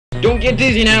Don't get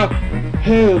dizzy now.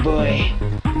 Oh boy.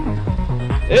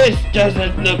 This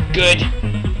doesn't look good.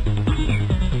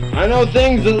 I know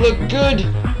things that look good.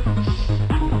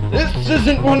 This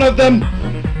isn't one of them.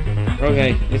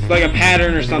 Okay, it's like a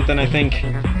pattern or something, I think.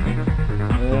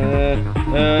 No,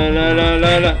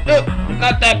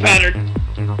 not that pattern.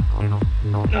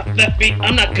 Not that beat.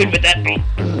 I'm not good with that beat.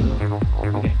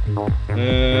 Okay.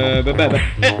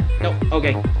 No,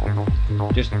 okay.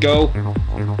 Just go.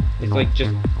 It's like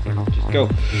just go.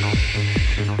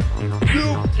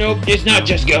 Nope, it's not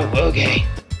just go. Okay.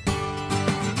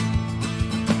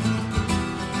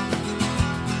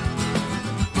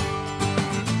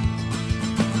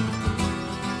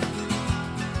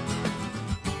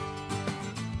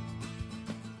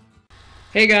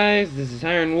 Hey guys, this is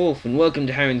Hiren Wolf, and welcome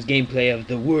to Hiren's gameplay of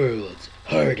the world's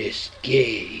hardest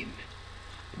game.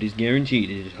 It is guaranteed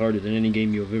it is harder than any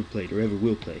game you have ever played or ever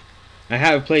will play. I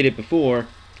have played it before,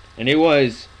 and it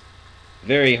was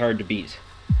very hard to beat.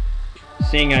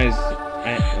 Seeing as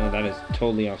oh, that is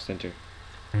totally off center.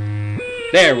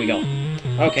 There we go.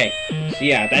 Okay, so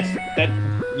yeah, that.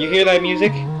 You hear that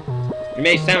music? It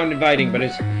may sound inviting, but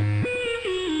it's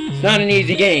not an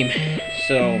easy game.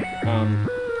 So,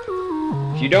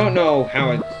 if you don't know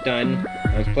how it's done,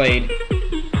 or it's played,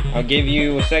 I'll give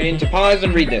you a second to pause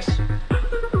and read this.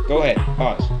 Go ahead,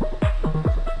 pause.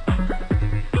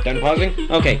 Done pausing?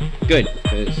 Okay, good,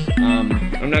 because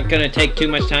I'm not gonna take too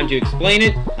much time to explain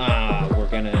it. We're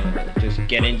gonna just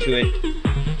get into it.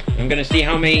 I'm gonna see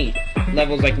how many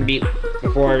levels I can beat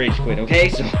before I rage quit, okay?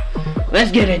 So,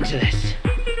 let's get into this.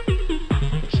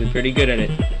 Actually pretty good at it,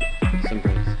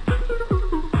 sometimes.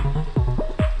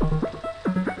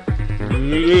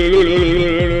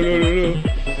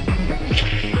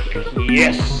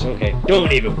 Yes, okay,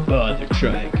 don't even bother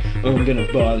trying. I'm gonna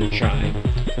bother trying.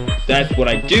 That's what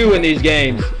I do in these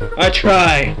games. I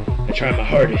try my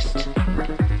hardest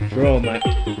for all my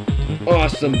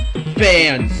awesome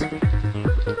fans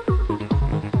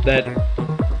that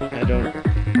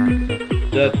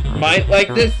might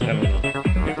like this. I don't know.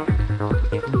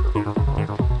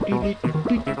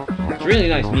 It's really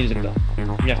nice music though.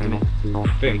 You have to admit,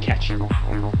 very catchy. So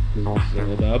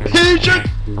the patience.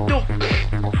 No.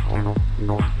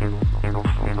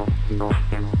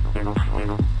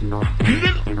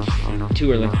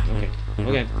 Too early. Okay.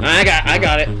 Okay. I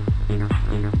got it.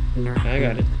 I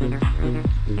got it.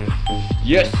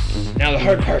 Yes. Now the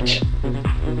hard part.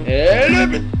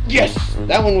 Yes.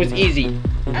 That one was easy.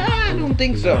 I don't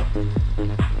think so.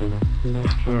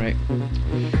 All right.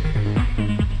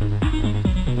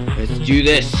 Let's do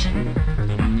this.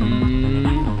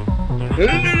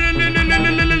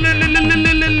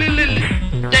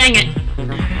 Dang it!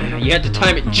 You had to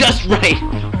time it just right,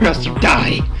 or else you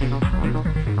die.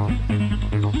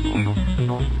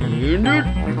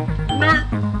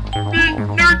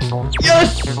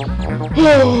 Yes!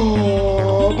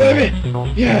 Oh, baby!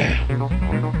 Yeah!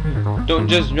 Don't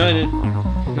just run it.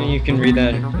 You can read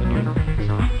that.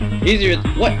 Easier.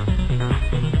 What?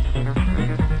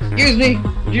 Excuse me?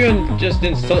 Did you just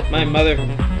insult my mother?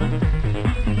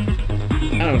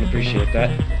 I don't appreciate that.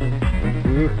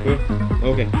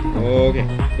 Okay. Okay.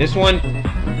 This one. I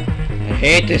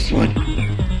hate this one.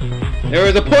 There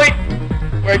was a point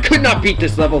where I could not beat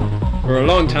this level for a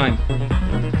long time.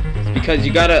 It's because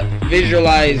you gotta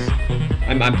visualize.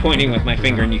 I'm pointing with my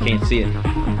finger and you can't see it.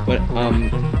 But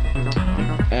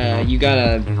you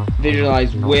gotta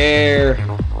visualize where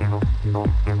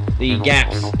the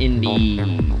gaps in the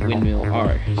windmill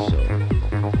are. So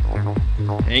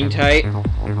hang tight.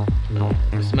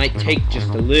 This might take just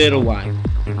a little while.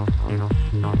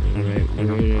 Alright,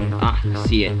 I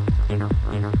see it.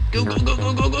 Go, go, go,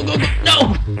 go, go, go, go, go!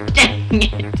 No! Dang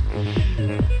it!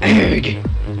 Okay.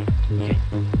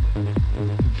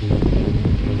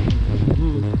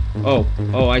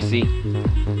 Oh, I see.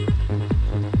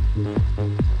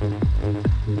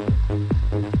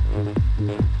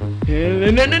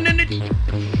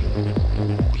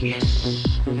 Yes.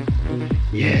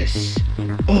 Yes.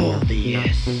 All the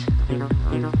yes.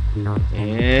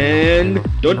 And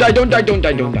don't die, don't die, don't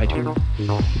die, don't die, don't.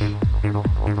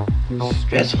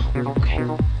 Stressful. Okay.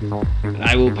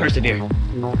 I will persevere.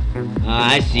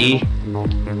 I see.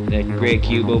 That gray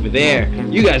cube over there.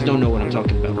 You guys don't know what I'm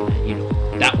talking about. You know,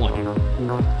 that one.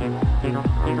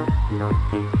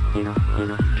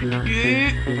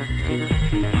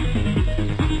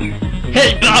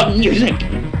 Hey, music!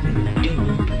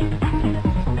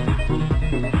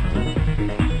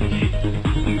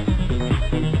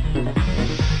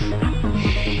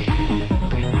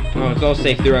 Oh, it's all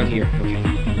safe throughout here. Okay.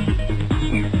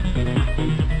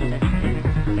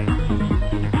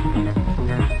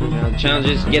 Now challenge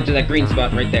is get to that green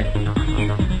spot right there.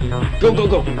 Go, go,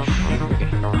 go.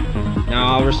 Okay.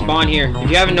 Now I'll respawn here.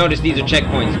 If you haven't noticed, these are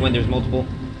checkpoints when there's multiple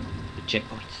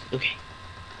checkpoints. Okay.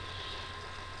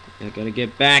 I gotta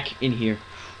get back in here.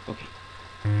 Okay.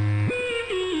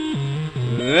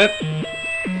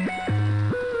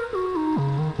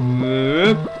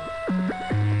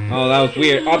 Oh, that was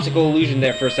weird. Optical illusion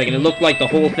there for a second. It looked like the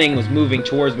whole thing was moving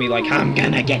towards me like, I'm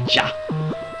gonna get ya.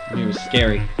 It was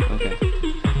scary. Okay.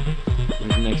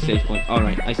 Where's the next save point?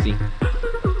 Alright, I see.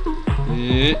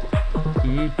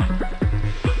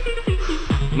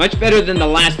 Much better than the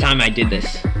last time I did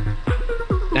this.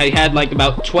 I had like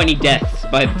about 20 deaths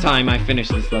by the time I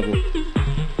finished this level.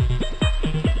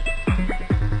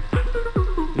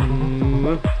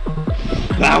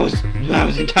 That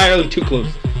was entirely too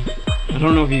close. I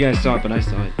don't know if you guys saw it, but I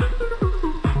saw it.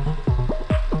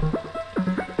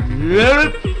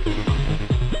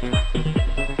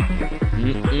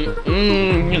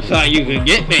 You thought you could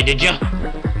get me, did ya?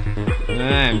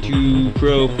 I'm too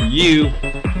pro for you.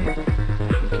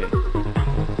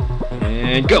 Okay.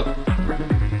 And go!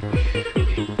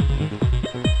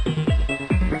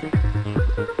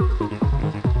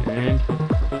 Okay.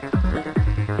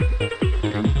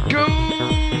 And go!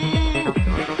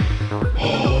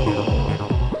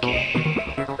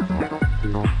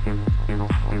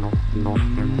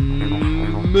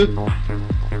 Okay.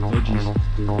 Oh, jeez.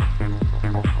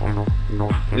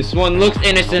 This one looks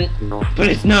innocent, but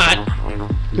it's not.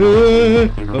 Okay.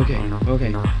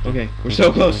 We're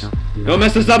so close. Don't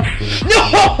mess this up. No!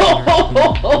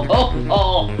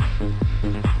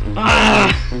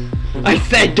 Ah! I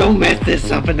said don't mess this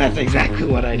up, and that's exactly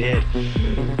what I did.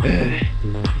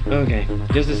 Okay,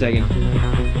 just a second.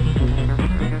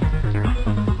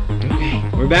 Okay,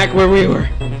 we're back where we were.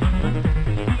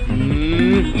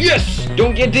 Yes!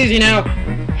 Don't get dizzy now.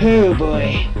 Oh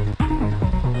boy.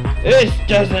 This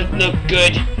doesn't look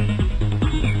good.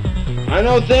 I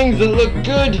know things that look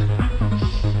good.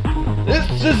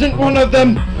 This isn't one of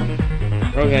them.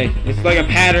 Okay, it's like a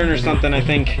pattern or something, I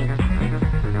think. No,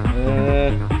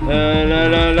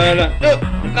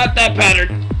 not that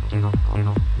pattern.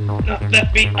 Not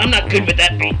that beat. I'm not good with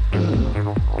that beat.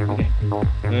 Okay.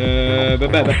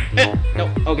 No,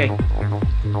 okay.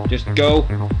 Just go.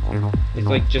 It's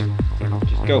like just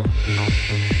go.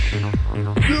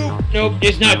 Nope,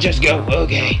 it's not just go.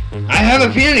 Okay. I have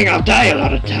a feeling I'll die a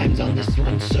lot of times on this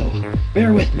one, so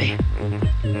bear with me.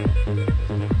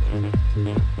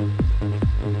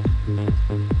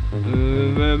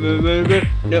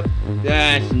 Nope,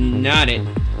 that's not it.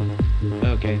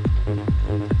 Okay.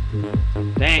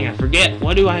 Dang, I forget.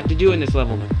 What do I have to do in this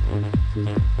level?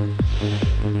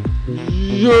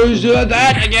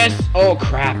 That, I guess. Oh,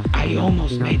 crap. I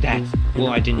almost made that. Well,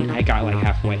 I didn't. I got like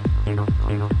halfway.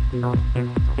 No.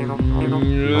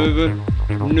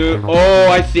 Oh,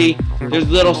 I see. There's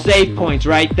little save points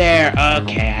right there.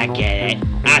 Okay, I get it.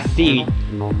 I see.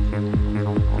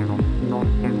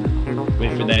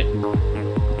 Wait for that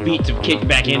beat to kick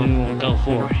back in and we'll go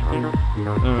forward.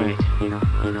 Alright.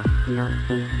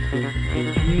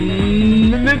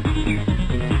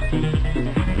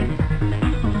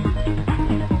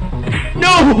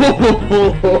 No!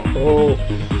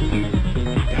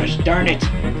 Gosh darn it!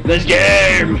 This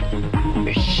game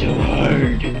is so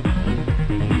hard.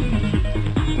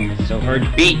 It's so hard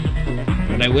to beat,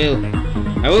 but I will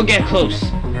get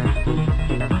close.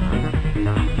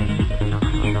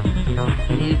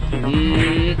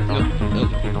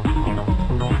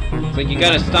 It's like you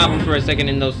gotta stop for a second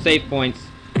in those save points,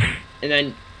 and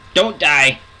then don't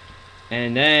die,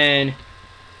 and then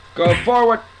go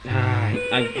forward.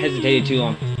 I hesitated too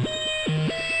long.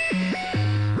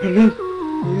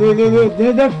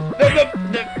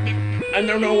 I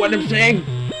don't know what I'm saying.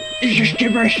 It's just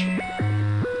gibberish.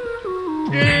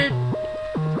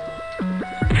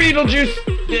 Beetlejuice.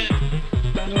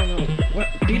 I don't know. What?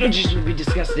 Beetlejuice would be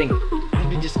disgusting. That'd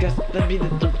be disgusting. That'd be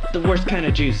the worst kind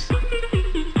of juice.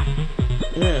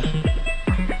 Okay.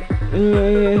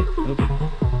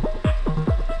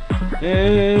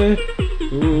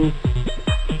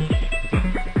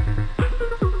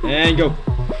 And go.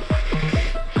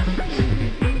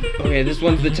 Okay, this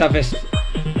one's the toughest.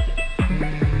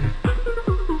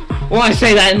 Well, I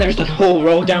say that and there's a whole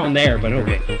row down there, but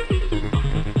okay.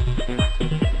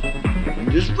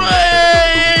 Just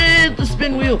ride the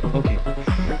spin wheel. Okay.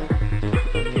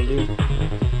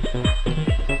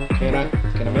 Can I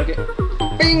make it?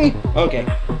 Bing! Okay.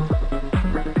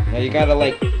 Now you gotta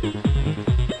like.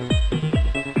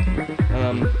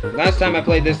 Last time I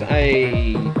played this,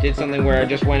 I did something where I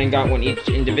just went and got one each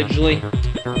individually,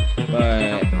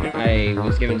 but I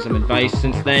was given some advice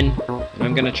since then, and I'm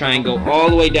I'm gonna try and go all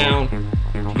the way down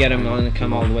to get him on and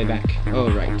come all the way back.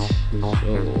 Alright. So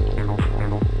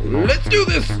let's do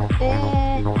this!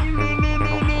 Oh no no no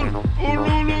no! Oh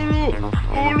no no no!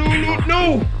 Oh no no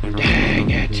no! Dang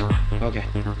it! Okay.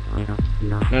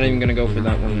 Not even gonna go for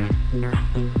that one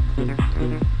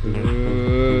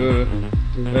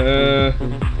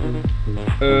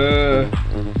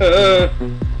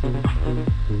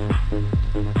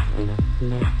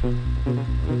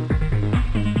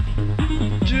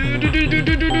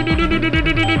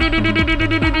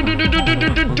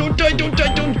Don't die, don't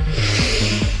die, don't!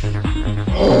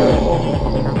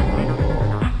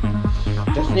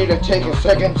 Just need to take a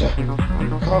second to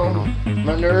calm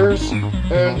my nerves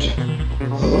and...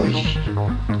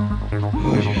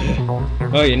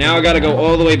 Oh yeah, now I gotta go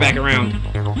all the way back around.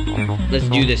 Let's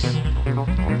do this.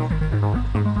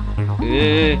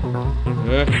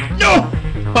 No!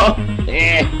 Oh,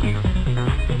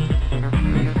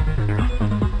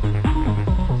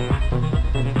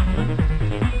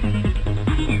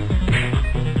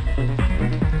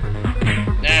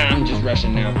 Nah, I'm just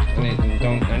rushing now.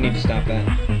 I need to stop that.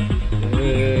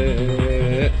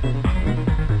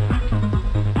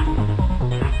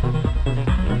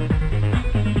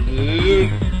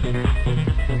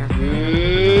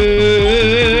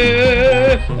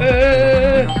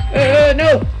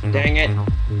 No! Dang it.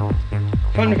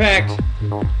 Fun fact,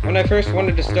 when I first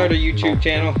wanted to start a YouTube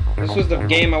channel, this was the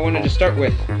game I wanted to start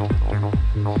with.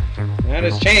 That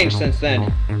has changed since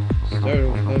then.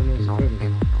 Started with 5 minutes of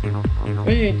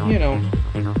but you know,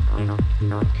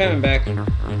 coming back.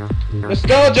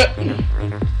 Nostalgia!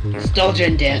 Nostalgia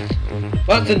and death.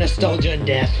 Lots of nostalgia and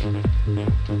death.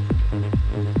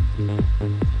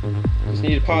 Just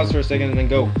need to pause for a second and then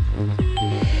go.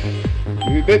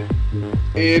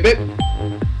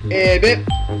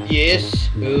 Yes.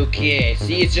 Okay.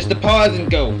 See, it's just a pause and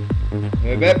go.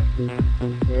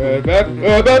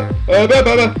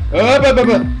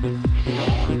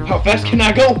 How fast can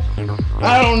I go?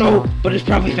 I don't know, but it's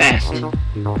probably fast. Oh,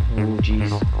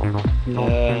 jeez.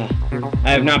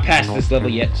 I have not passed this level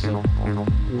yet, so...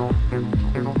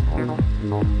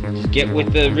 Just get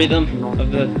with the rhythm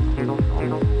of the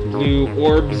blue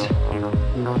orbs.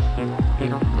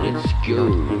 Let's go.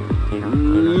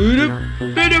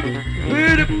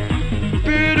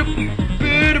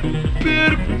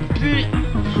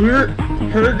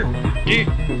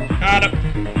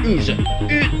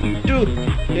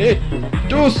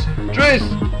 Dos, tres,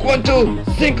 cuatro,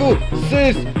 cinco,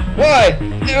 seis,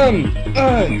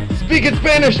 speak in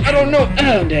Spanish, I don't know.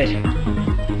 Oh, I'm dead.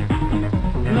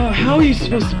 Oh, how are you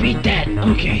supposed to beat that?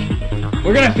 Okay,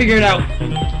 we're gonna figure it out.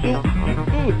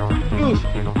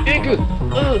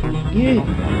 Yeah.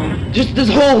 Just this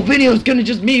whole video is gonna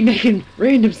just me making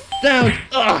random sounds.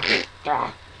 Ugh.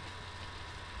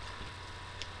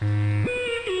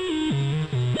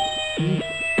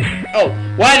 Oh,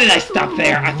 why did I stop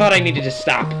there? I thought I needed to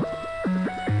stop.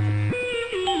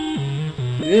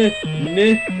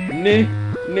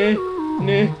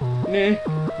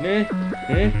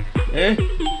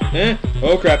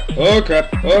 Oh crap, oh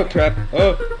crap, oh crap,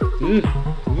 oh.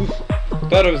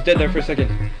 Thought I was dead there for a second.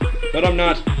 But I'm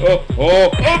not.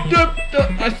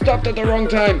 I stopped at the wrong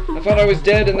time. I thought I was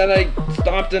dead and then I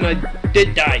stopped and I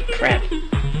did die. Crap.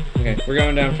 Okay, we're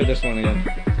going down for this one again.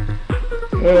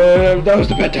 That was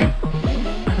the bad time.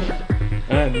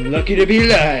 I'm lucky to be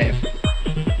alive.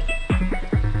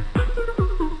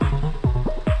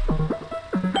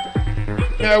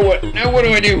 Now what? Now what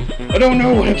do I do? I don't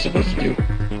know what I'm supposed to do.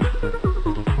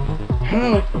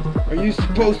 How are you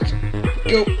supposed to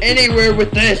go anywhere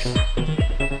with this?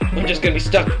 I'm just gonna be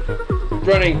stuck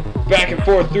running back and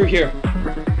forth through here.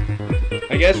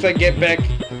 I guess I get back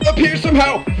up here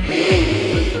somehow.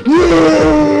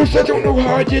 Yes, I don't know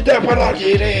how I did that, but I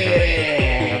did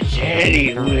it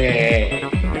anyway.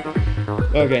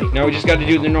 Okay, now we just got to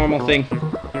do the normal thing.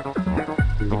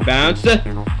 Bounce,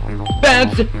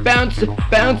 bounce, bounce, bounce,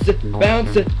 bounce,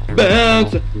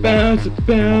 bounce, bounce, bounce,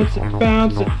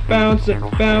 bounce, bounce,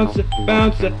 bounce,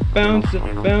 bounce, bounce,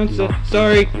 bounce.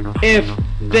 Sorry if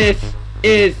this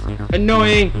is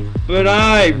annoying, but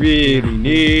I really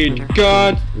need to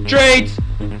concentrate.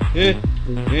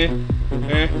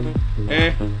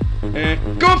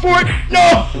 Go for it!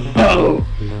 No! Oh,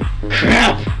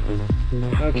 crap!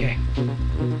 Okay.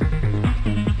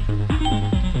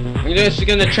 I'm just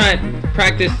gonna try and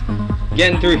practice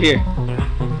getting through here.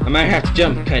 I might have to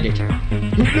jump cut it.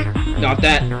 Not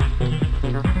that.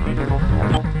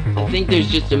 I think there's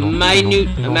just a minute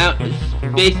amount of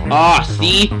space. Aw,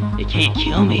 see? It can't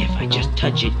kill me if I just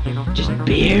touch it. Just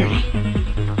barely.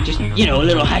 Just, you know, a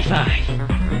little high five.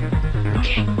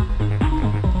 Okay.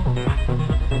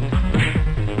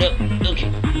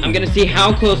 Okay. I'm gonna see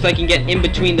how close I can get in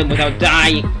between them without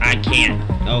dying. I can't.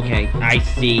 Okay, I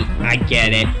see. I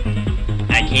get it.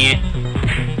 I can't.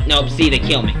 Nope, see, they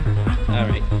kill me.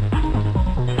 Alright.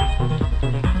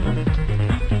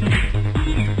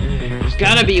 There's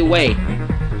gotta be a way.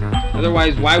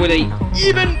 Otherwise, why would they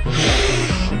even...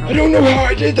 I don't know how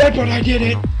I did that, but I did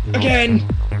it. Again.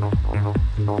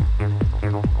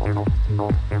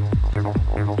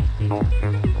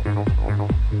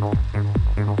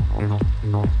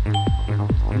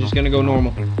 I'm just gonna go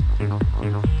normal.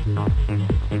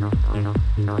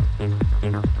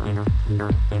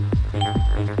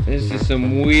 This is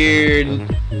some weird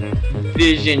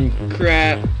vision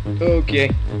crap.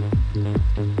 Okay.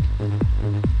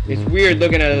 It's weird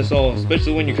looking at this all,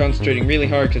 especially when you're concentrating really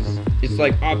hard, because it's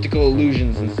like optical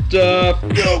illusions and stuff.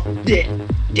 Oh, dead.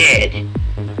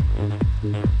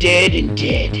 Dead and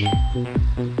dead.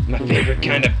 My favorite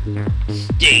kind of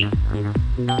state.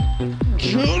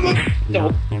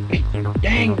 No.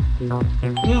 Dang.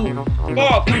 Blue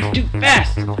ball comes too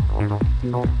fast. I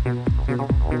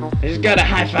just gotta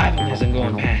high five him as I'm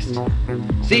going past.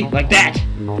 See? Like that.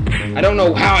 I don't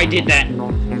know how I did that.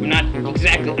 I'm not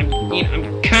exactly...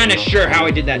 I'm kind of sure how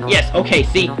I did that. Yes, okay,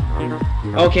 see?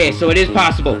 Okay, so it is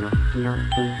possible.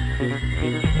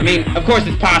 I mean, of course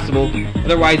it's possible.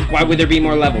 Otherwise, why would there be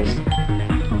more levels?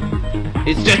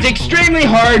 It's just extremely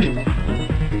hard!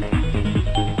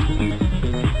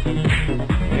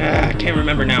 I can't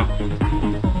remember now.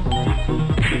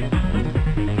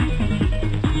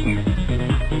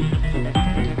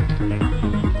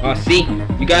 Oh, see?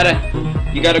 You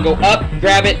gotta go up,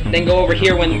 grab it, then go over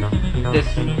here when this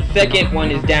second one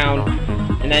is down,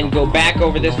 and then go back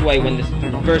over this way when this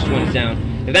first one is down.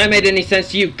 If that made any sense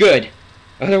to you, good.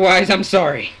 Otherwise, I'm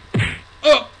sorry.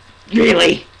 Oh,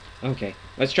 really? Okay,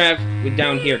 let's try it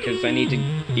down here, because I need to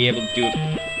be able to do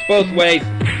it both ways.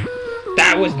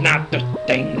 That was not the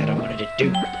thing that I wanted to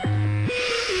do.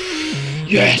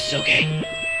 Yes, okay.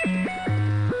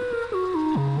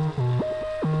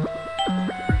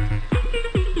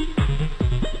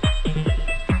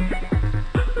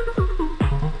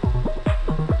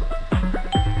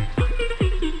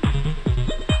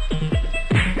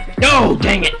 No,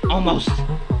 dang it, almost.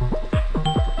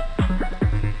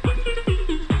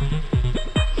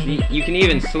 See, you can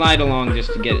even slide along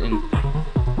just to get in.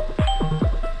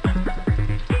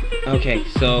 Okay,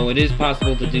 so it is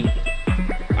possible to do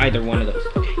either one of those.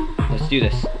 Okay, let's do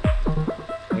this.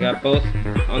 I got both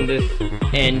on this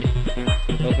end,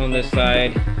 both on this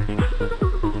side.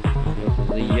 Both of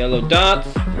the yellow dots.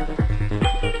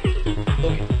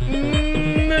 Okay.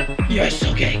 Yes,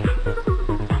 okay.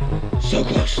 So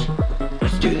close.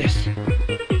 Let's do this.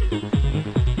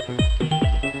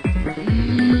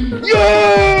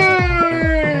 Yeah!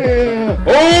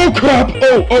 Oh crap!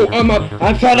 Oh, I'm up.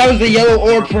 I thought I was the yellow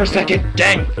orb for a second.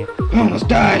 Dang! I almost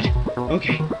died.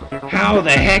 Okay. How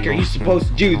the heck are you supposed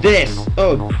to do this?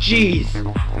 Oh, jeez.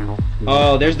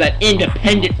 Oh, there's that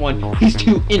independent one. He's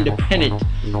too independent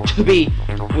to be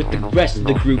with the rest of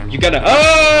the group. You gotta...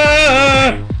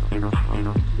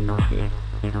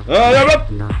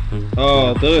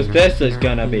 Oh, this is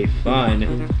gonna be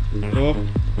fun.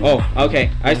 Oh,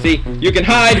 okay, I see. You can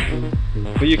hide,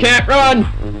 but you can't run.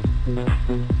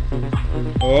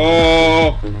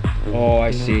 Oh,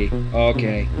 I see.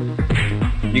 Okay.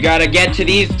 You gotta get to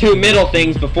these two middle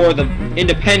things before the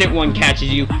independent one catches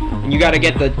you, and you gotta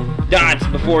get the dots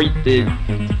before the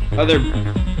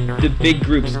big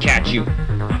groups catch you.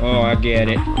 Oh, I get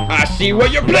it. I see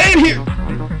what you're playing here.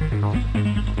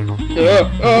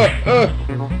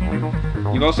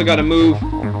 You've also got to move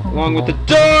along with the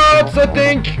dots, I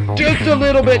think, just a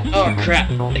little bit. Oh crap!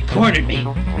 They cornered me.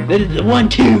 They did the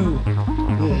 1-2.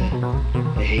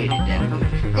 I hated that move.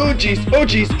 Oh jeez! Oh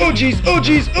jeez! Oh jeez! Oh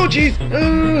jeez! Oh jeez!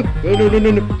 No!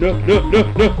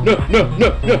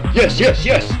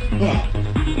 Yes! Oh,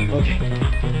 okay.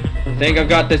 I think I've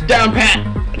got this down pat.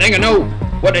 I think I know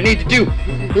what I need to do.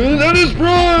 And that is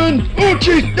run! Oh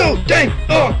jeez! No! Dang!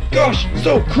 Oh gosh!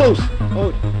 So close!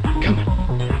 Oh, come on!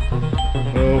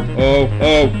 Oh!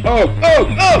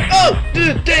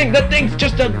 Dang! That thing's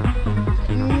just a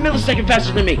millisecond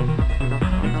faster than me.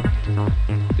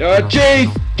 Oh jeez!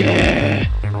 Yeah.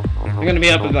 I'm gonna be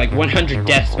up with like 100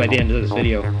 deaths by the end of this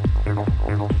video,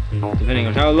 depending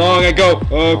on how long I go.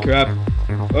 Oh crap!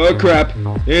 Oh crap!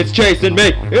 It's chasing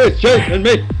me! It's chasing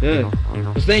me!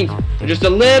 Those things are just a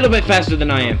little bit faster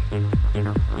than I am.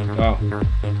 Oh,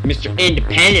 Mr.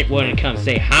 Independent wanted to come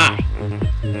say hi.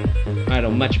 I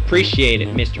don't much appreciate it,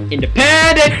 Mr.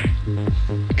 Independent!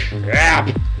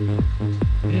 Crap!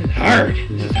 This is hard.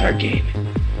 This is a hard game.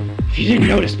 If you didn't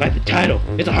notice by the title,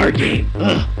 it's a hard game.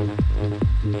 Ugh.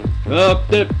 Up,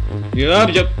 dip. Yup,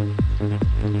 yup.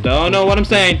 Don't know what I'm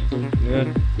saying.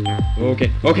 Yeah.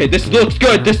 Okay, okay, this looks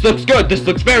good. This looks good. This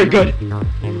looks very good.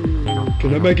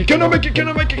 Can I make it? Can I make it? Can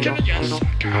I make it? Can I? Yes, I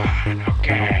can.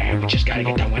 Okay, we just gotta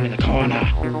get the one in the corner.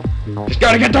 Just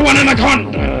gotta get the one in the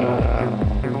corner.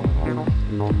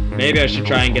 Maybe I should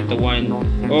try and get the one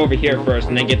over here first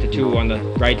and then get the two on the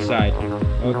right side.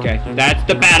 Okay, that's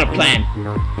the battle plan.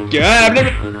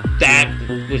 That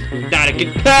was not a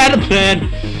good battle plan.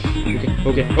 Okay,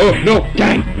 okay. Oh, no,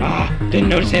 dang. Ah, didn't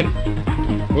notice him.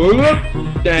 Oh,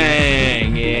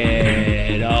 dang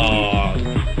it. Oh,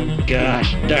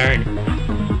 gosh darn.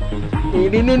 Oh,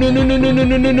 no, no, no, no, no, no, no,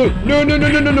 no, no, no, no, no, no,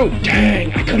 no, no, no.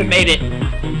 Dang, I could have made it.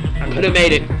 I could have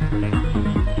made it.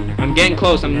 I'm getting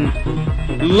close. I'm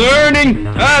learning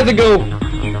as I go.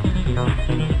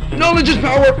 Knowledge is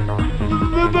power.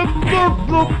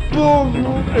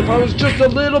 If I was just a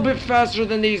little bit faster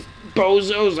than these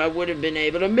bozos, I would have been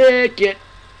able to make it.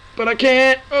 But I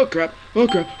can't. Oh crap. Oh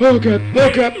crap. Oh crap. Oh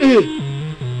crap.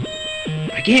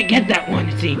 I can't get that one,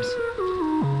 it seems.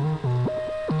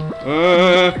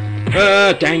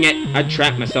 Dang it. I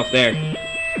trapped myself there.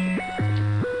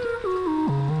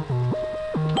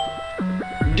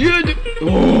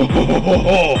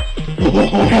 Oh,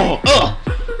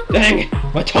 dang it.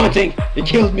 My taunting. It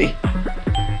killed me.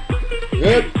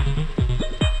 Yep.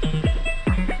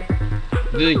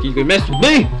 Think you could mess with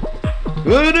me?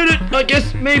 I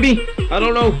guess maybe. I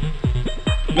don't know.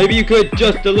 Maybe you could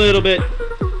just a little bit.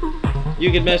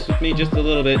 You could mess with me just a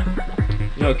little bit.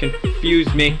 Oh,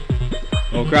 confuse me.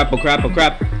 Oh crap, oh crap, oh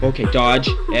crap. Okay, dodge.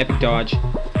 Epic dodge.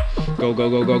 Go, go,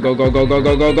 go, go, go, go, go, go,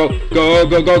 go, go, go. Go,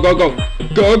 go, go, go, go.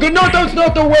 Go, go. No, that's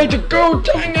not the way to go.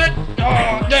 Dang it.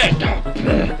 Oh, there.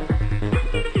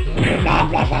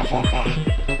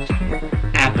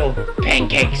 Apple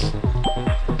pancakes.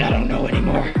 I don't know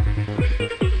anymore.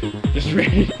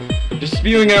 Just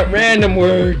spewing out random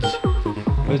words.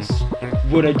 That's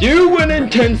what I do in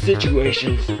intense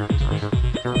situations.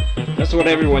 That's what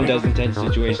everyone does in tense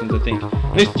situations, I think.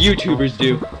 At least YouTubers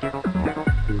do.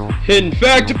 Hidden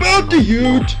fact about the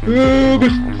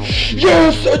YouTubers.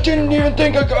 Yes, I didn't even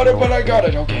think I got it, but I got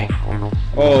it. Okay.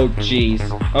 Oh, jeez.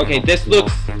 Okay, this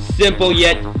looks simple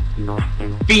yet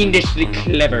fiendishly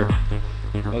clever.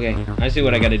 Okay, I see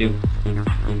what I gotta do.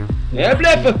 Yeah,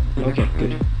 bluff. Okay,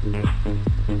 good.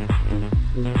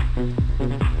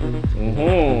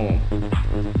 Oh.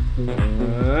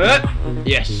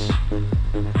 Yes.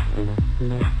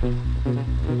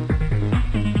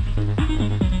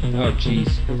 Oh, jeez.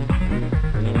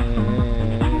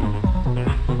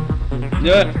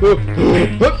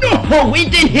 No, he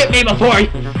did hit me before.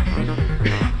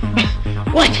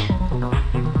 What?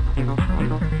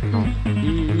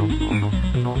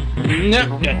 No,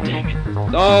 God dang it.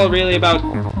 It's all really about...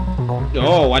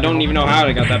 Oh, I don't even know how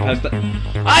I got that past the...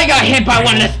 I got hit by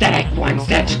one of the static ones.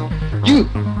 That's... You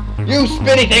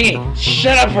spinny thingy.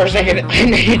 Shut up for a second. I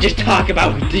need to just talk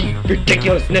about the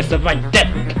ridiculousness of my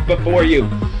death before you.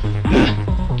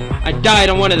 I died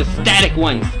on one of the static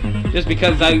ones. Just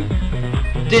because I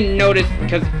didn't notice,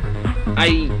 because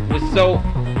I was so...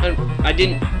 I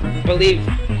didn't believe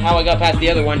how I got past the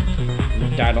other one. I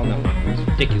died on that one. It's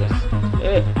ridiculous.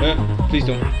 Please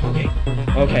don't. Okay.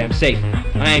 Okay, I'm safe.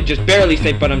 I am just barely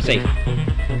safe, but I'm safe.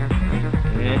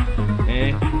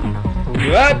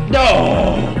 What?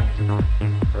 No!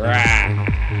 Crap.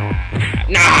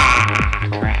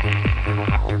 Nah! Crap.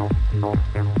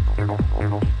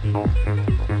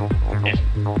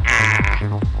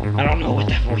 I don't know what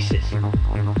that voice is.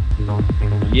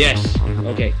 Yes.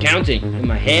 Okay, counting in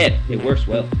my head. It works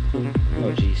well.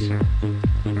 Oh, jeez.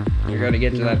 I gotta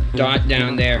get to that dot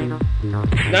down there.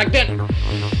 Knock that.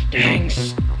 Dang.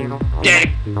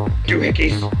 Dang.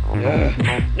 Doohickeys.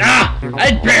 Nah!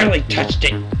 I barely touched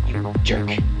it, you jerk.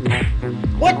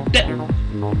 What the?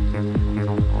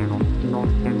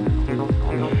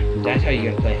 That's how you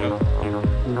gotta play, huh?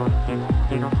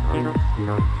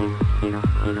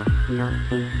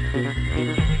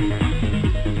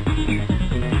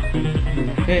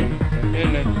 Okay.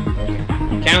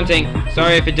 Counting.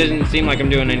 Sorry if it doesn't seem like I'm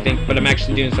doing anything, but I'm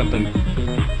actually doing something.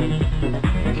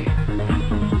 Okay.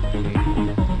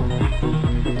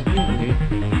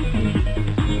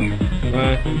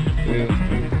 1, 2,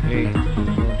 3,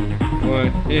 4,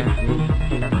 1, 2.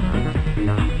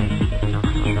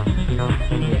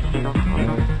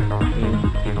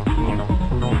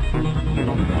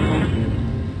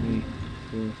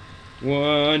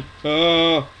 One.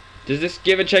 Oh. Does this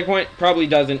give a checkpoint? Probably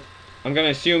doesn't. I'm gonna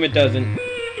assume it doesn't.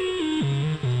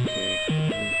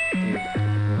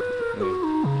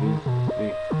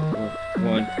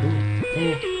 One.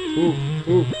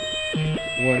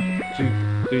 1, 2,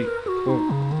 3, 4.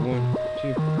 1,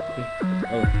 2, 3.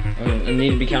 Oh, okay. I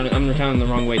need to be counting. I'm counting the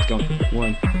wrong way. It's going.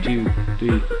 1, 2,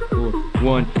 3, 4.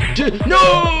 1, 2. No!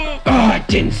 Oh, I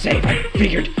didn't save. I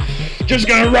figured. Just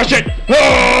gonna rush it.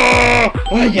 Oh!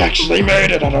 I actually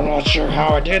made it. I'm not sure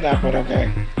how I did that, but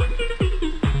okay.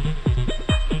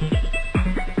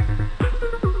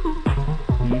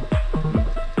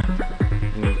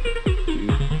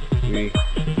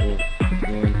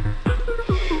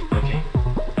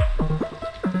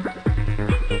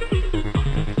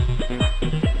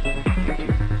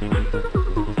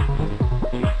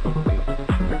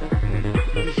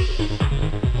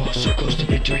 So close to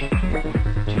victory. 1,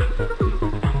 2, 3, 4.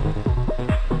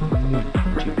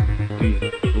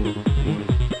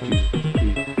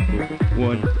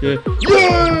 1, 2, 3, 4. 1.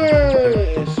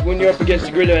 Yes! When you're up against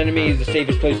a grid of enemies, the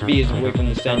safest place to be is away from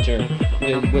the center.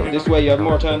 This way you have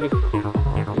more time to...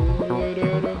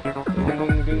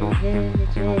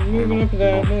 Moving up and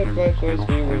down, place to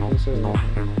be away from the center.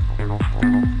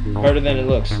 Harder than it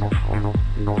looks.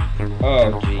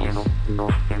 Oh, jeez.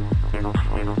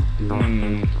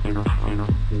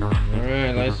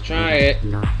 Alright, let's try it.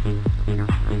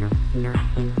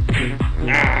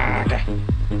 Ah, okay.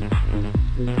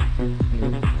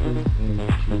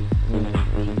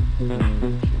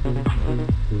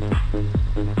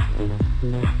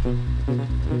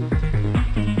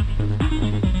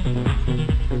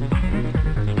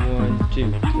 1, 2,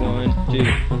 1, 2.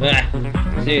 Ah,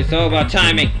 see, it's all about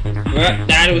timing.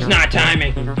 That was not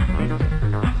timing. 1,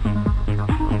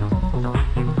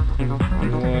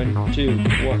 2,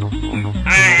 1.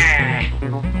 Ah!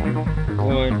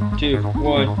 1, 2,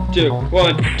 1, 2,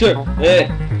 1, 2.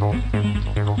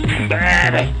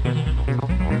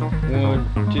 1,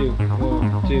 2, 1, 2,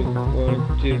 1, 2, 1,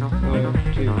 2,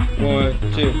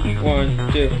 1, 2, 1,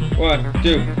 2, 1,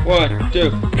 2, 1, 2,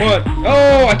 1.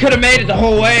 Oh, I could have made it the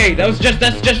whole way. That's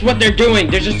just what they're doing.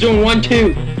 They're just doing 1,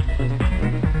 2.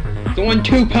 It's a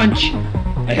 1-2 punch.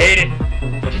 I hate it,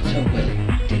 but it's so well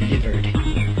delivered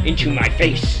into my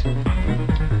face. I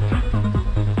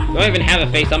don't even have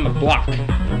a face. I'm a block. I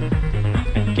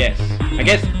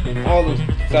guess all the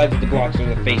sides of the blocks are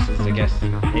the faces. I guess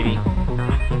maybe.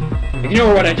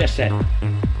 Ignore what I just said. 1,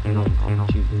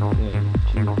 2, 1,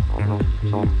 2, 1,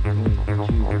 2,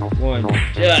 1,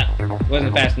 2, 1.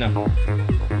 Wasn't fast enough.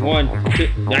 1, 2.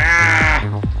 Ah!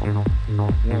 1,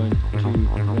 2,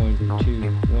 1, 2,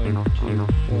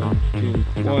 1, 2,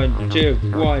 1, 2,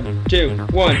 1, 2,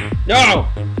 1. No!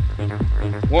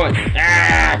 1.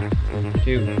 Ah!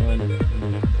 2, 1,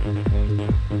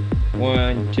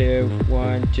 1, 2,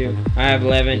 1, 2. I have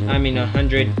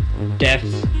 100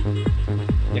 deaths.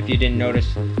 If you didn't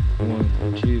notice. 1,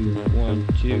 2, 1,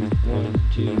 2, 1,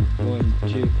 2, 1,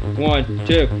 2, 1,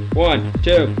 2, 1,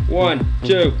 2, 1,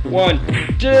 2, 1,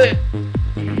 2.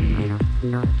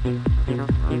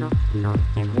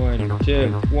 1, 2,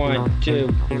 1, 2,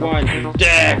 1,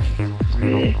 death.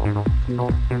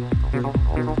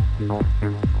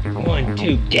 1,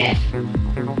 2, death.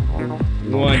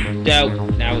 1, doubt.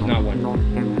 That was not 1.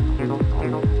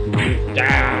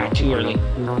 Ah, too early.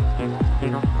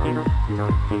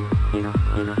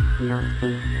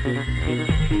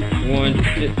 1,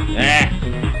 2, ah.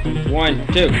 1,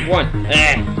 2, 1,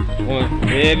 ah. 1,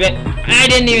 I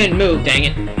didn't even move, dang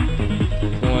it.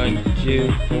 1,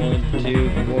 2, 1, 2,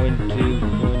 1, 2,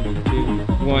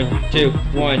 1, 2,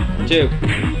 1, 2.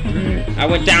 I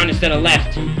went down instead of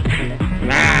left.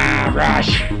 Ah,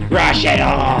 rush it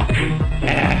all.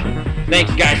 Ah.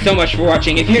 Thanks guys so much for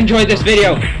watching. If you enjoyed this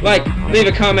video, like, leave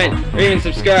a comment, or even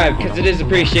subscribe, because it is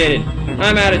appreciated.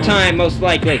 I'm out of time, most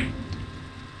likely.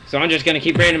 So I'm just going to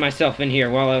keep branding myself in here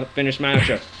while I finish my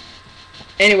outro.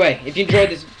 Anyway, if you enjoyed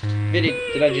this video,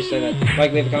 did I just say that?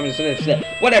 Like, leave a comment,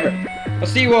 whatever. I'll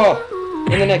see you all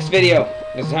in the next video.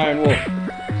 This is Hiren Wolf.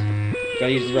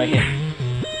 Gotta use the right hand.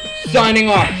 Signing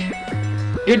off.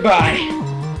 Goodbye.